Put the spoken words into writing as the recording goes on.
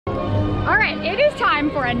All right, it is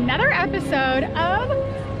time for another episode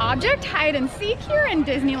of Object Hide and Seek here in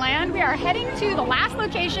Disneyland. We are heading to the last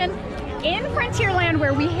location in Frontierland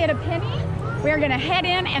where we hit a penny. We are gonna head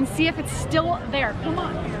in and see if it's still there. Come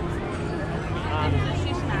on.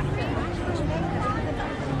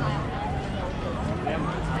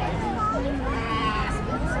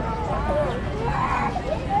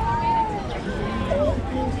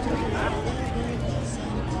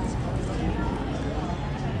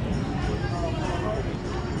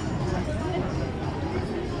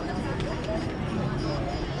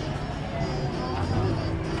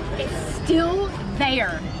 Still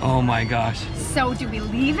there. Oh my gosh. So do we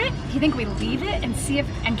leave it? Do you think we leave it and see if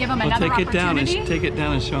and give them another opportunity? Take it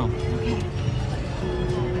down and show them. Okay.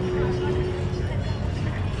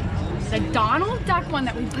 The Donald Duck one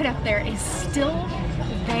that we put up there is still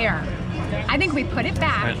there. I think we put it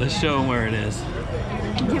back. All right, let's show them where it is.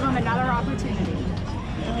 And give them another opportunity.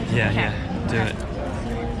 Yeah, okay. yeah, do it.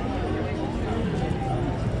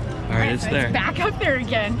 All right, it's so there. It's back up there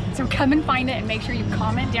again. So come and find it and make sure you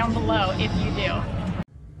comment down below if you do.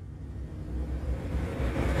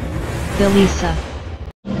 Billisa.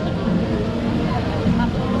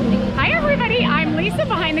 Hi everybody, I'm Lisa,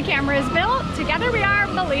 behind the camera is Bill. Together we are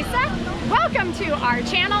Billisa. Welcome to our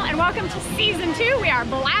channel and welcome to season 2. We are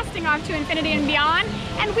blasting off to infinity and beyond,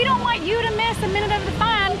 and we don't want you to miss a minute of the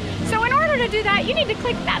fun. So in order to do that, you need to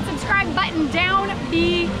click that subscribe button down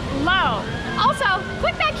below. Also,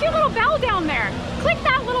 click that cute little bell down there. Click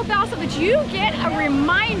that little bell so that you get a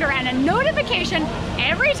reminder and a notification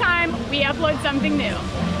every time we upload something new.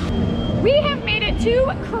 We have made it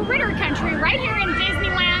to Critter Country right here in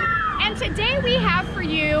Disneyland, and today we have for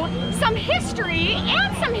you some history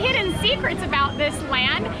and some hidden secrets about this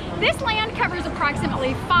land. This land covers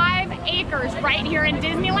approximately 5 acres right here in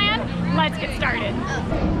Disneyland. Let's get started.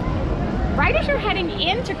 Right as you're heading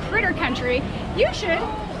into Critter Country, you should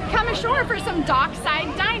come ashore for some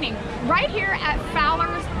dockside dining right here at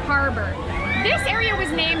Fowler's Harbor. This area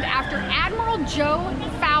was named after Admiral Joe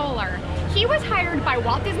Fowler. He was hired by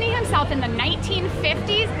Walt Disney himself in the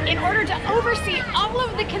 1950s in order to oversee all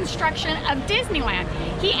of the construction of Disneyland.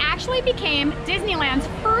 He actually became Disneyland's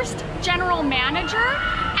first general manager,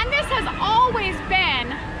 and this has always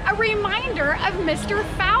been a reminder of Mr.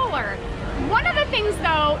 Fowler. One of the things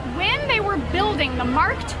though, when they were building the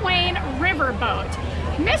Mark Twain riverboat,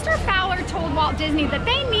 Mr. Fowler told Walt Disney that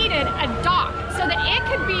they needed a dock so that it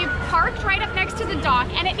could be parked right up next to the dock,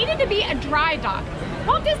 and it needed to be a dry dock.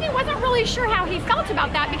 Walt Disney wasn't really sure how he felt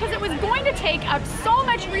about that because it was going to take up so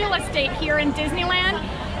much real estate here in Disneyland,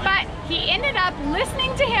 but he ended up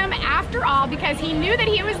listening to him after all because he knew that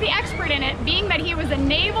he was the expert in it, being that he was a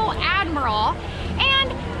naval admiral,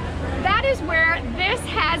 and that is where this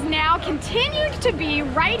has now continued to be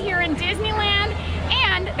right here in Disneyland.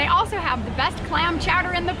 And they also have the best clam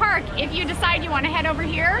chowder in the park if you decide you want to head over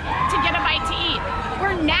here to get a bite to eat.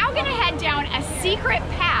 We're now going to head down a secret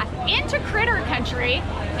path into Critter Country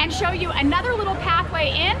and show you another little pathway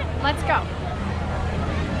in. Let's go.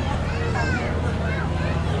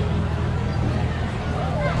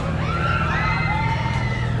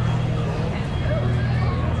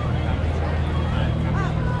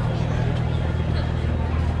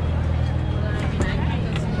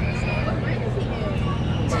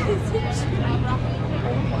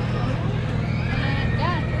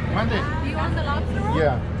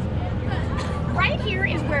 Yeah. Right here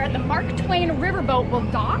is where the Mark Twain riverboat will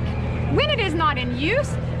dock when it is not in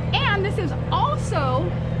use, and this is also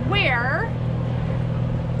where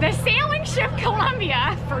the sailing ship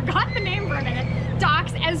Columbia, forgot the name for a minute,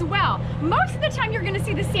 docks as well. Most of the time you're going to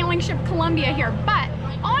see the sailing ship Columbia here, but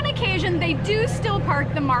on occasion they do still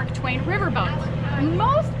park the Mark Twain riverboat.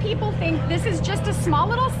 Most people think this is just a small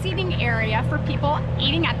little seating area for people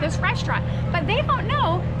eating at this restaurant, but they don't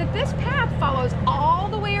know that this path follows all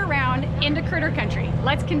the way around into Critter Country.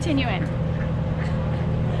 Let's continue in.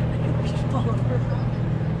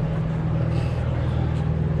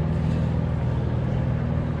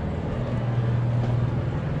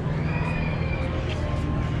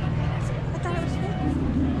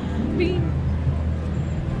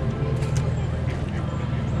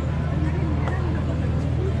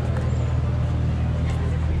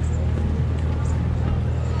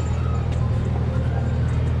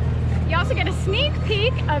 Get a sneak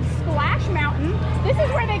peek of Splash Mountain. This is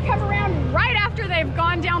where they come around right after they've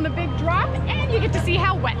gone down the big drop, and you get to see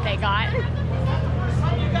how wet they got.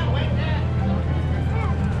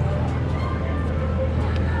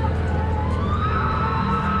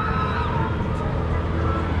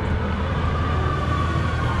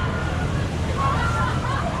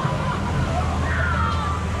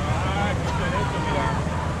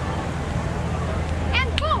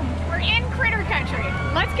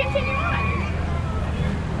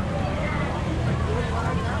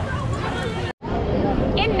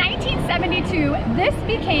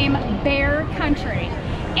 became Bear Country.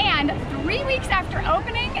 And 3 weeks after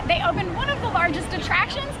opening, they opened one of the largest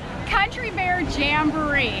attractions, Country Bear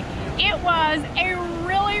Jamboree. It was a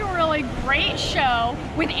really great show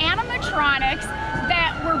with animatronics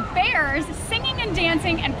that were bears singing and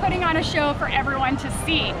dancing and putting on a show for everyone to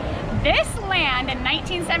see. This land in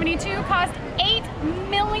 1972 cost $8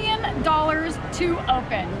 million to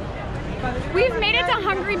open. We've made it to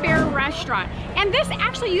Hungry Bear Restaurant, and this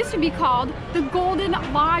actually used to be called the Golden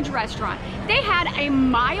Lodge Restaurant. They had a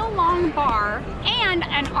mile-long bar and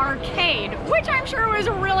an arcade, which I'm sure was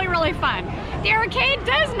really fun. The arcade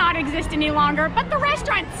does not exist any longer, but the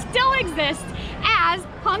restaurant still exists as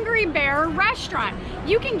Hungry Bear Restaurant.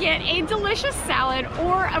 You can get a delicious salad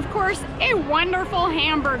or, of course, a wonderful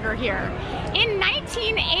hamburger here. In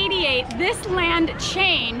 1988, this land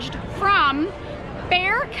changed from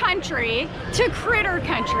Bear Country to Critter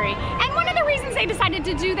Country. And one of the reasons they decided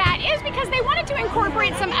to do that is because they wanted to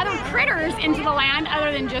incorporate some other critters into the land other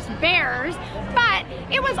than just bears, but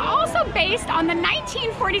it was also based on the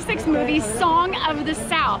 1946 movie Song of the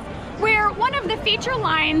South, where one of the feature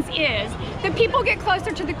lines is, the people get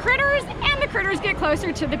closer to the critters and the critters get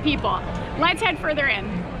closer to the people. Let's head further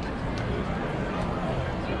in.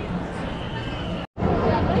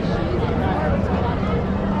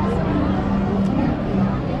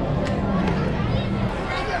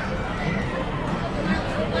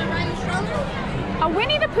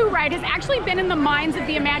 Winnie the Pooh ride has actually been in the minds of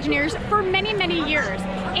the Imagineers for many years.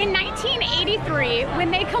 In 1983,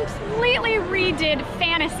 when they completely redid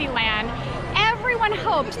Fantasyland, everyone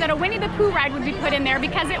hoped that a Winnie the Pooh ride would be put in there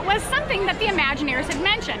because it was something that the Imagineers had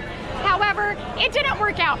mentioned. However, it didn't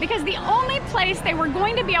work out because the only place they were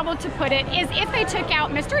going to be able to put it is if they took out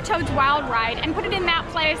Mr. Toad's Wild Ride and put it in that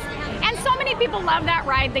place. And so many people love that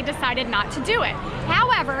ride, they decided not to do it.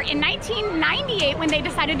 However, in 1998, when they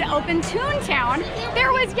decided to open Toontown,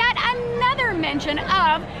 there was yet another mention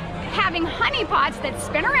of having honey pots that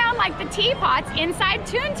spin around like the teapots inside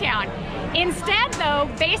Toontown. Instead, though,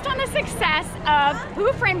 based on the success of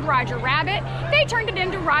Who Framed Roger Rabbit, they turned it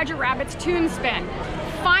into Roger Rabbit's Toon Spin.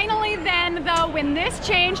 Finally then, though, when this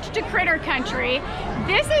changed to Critter Country,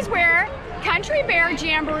 this is where Country Bear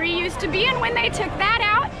Jamboree used to be, and when they took that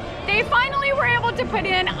out, they finally were able to put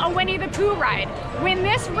in a Winnie the Pooh ride. When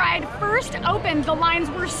this ride first opened, the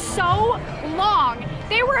lines were so long,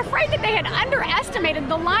 they were afraid that they had underestimated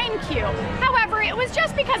the line queue. However, it was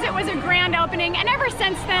just because it was a grand opening, and ever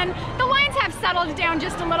since then, the lines have settled down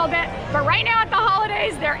just a little bit, but right now at the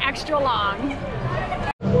holidays, they're extra long.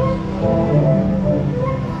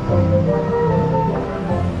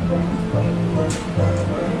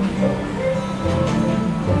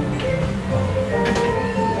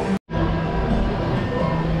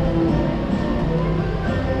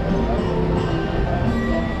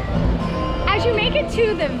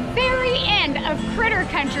 To the very end of Critter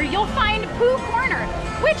Country, you'll find Pooh Corner,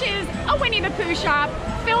 which is a Winnie the Pooh shop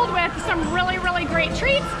filled with some really great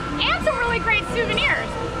treats and some really great souvenirs.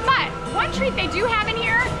 But one treat they do have in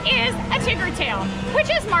here is a Tigger Tail, which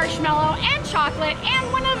is marshmallow and chocolate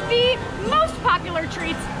and one of the most popular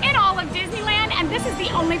treats in all of Disneyland, and this is the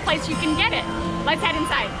only place you can get it. Let's head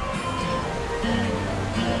inside.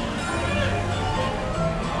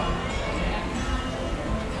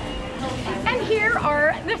 Here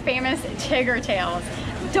are the famous Tigger Tails.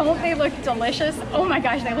 Don't they look delicious? Oh my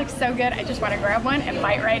gosh, they look so good. I just want to grab one and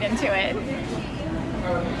bite right into it.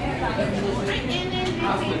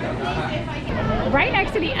 Right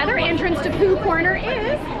next to the other entrance to Pooh Corner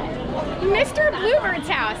is Mr. Bluebird's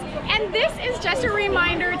house. And this is just a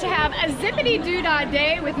reminder to have a zippity-doo-dah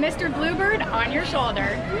day with Mr. Bluebird on your shoulder.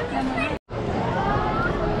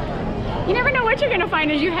 You never know what you're going to find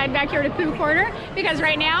as you head back here to Pooh Corner, because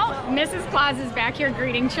right now, Mrs. Claus is back here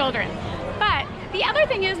greeting children. But the other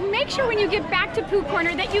thing is, make sure when you get back to Pooh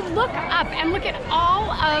Corner that you look up and look at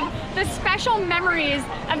all of the special memories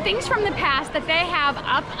of things from the past that they have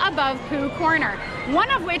up above Pooh Corner. One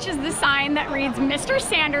of which is the sign that reads Mr.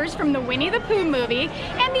 Sanders from the Winnie the Pooh movie,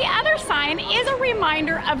 and the other sign is a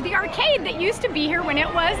reminder of the arcade that used to be here when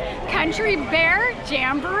it was Country Bear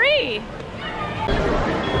Jamboree.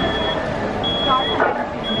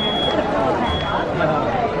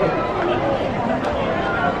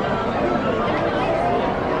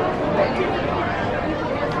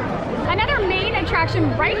 Another main attraction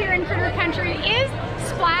right here in Critter Country is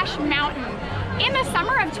Splash Mountain. In the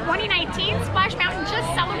summer of 2019, Splash Mountain just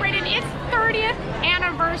celebrated its 30th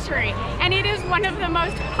anniversary, and it is one of the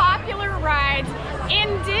most popular rides in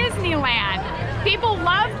Disneyland. People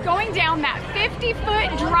loved going down that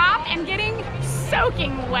 50-foot drop and getting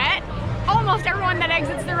soaking wet. Almost everyone that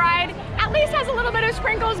exits the ride at at least has a little bit of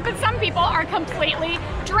sprinkles, but some people are completely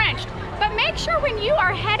drenched. But make sure when you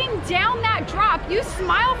are heading down that drop, you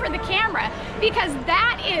smile for the camera, because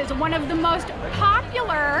that is one of the most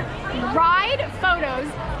popular ride photos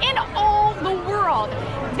in all the world.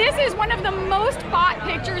 This is one of the most bought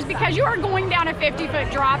pictures because you are going down a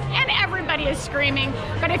 50-foot drop and everybody is screaming.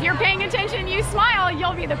 But if you're paying attention, you smile,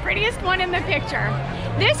 you'll be the prettiest one in the picture.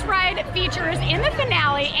 This ride features in the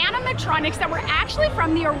finale animatronics that were actually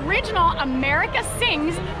from the original America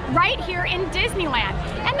Sings right here in Disneyland.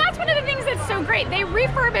 And that's one of the things that's so great. They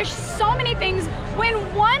refurbish so many things. When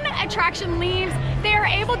one attraction leaves, they are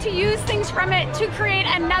able to use things from it to create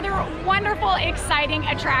another wonderful, exciting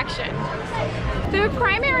attraction. The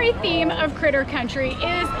primary theme of Critter Country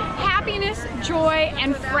is happiness, joy,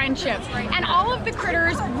 and friendship. And all of the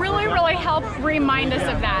critters really help remind us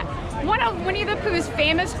of that. One of Winnie the Pooh's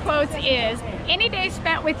famous quotes is, "Any day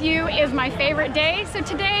spent with you is my favorite day, so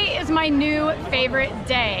today is my new favorite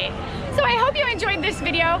day." So I hope you enjoyed this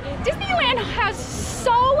video. Disneyland has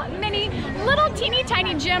so many little teeny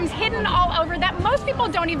tiny gems hidden all over that most people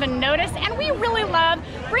don't even notice, and we really love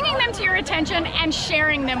bringing them to your attention and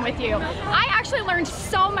sharing them with you. I actually learned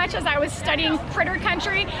so much as I was studying Critter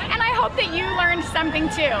Country, and I hope that you learned something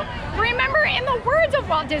too. Remember, in the words of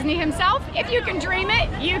Walt Disney himself, if you can dream it,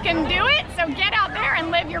 you can do it. So get out there and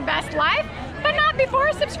live your best life, but not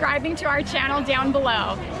before subscribing to our channel down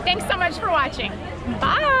below. Thanks so much for watching.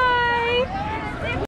 Bye!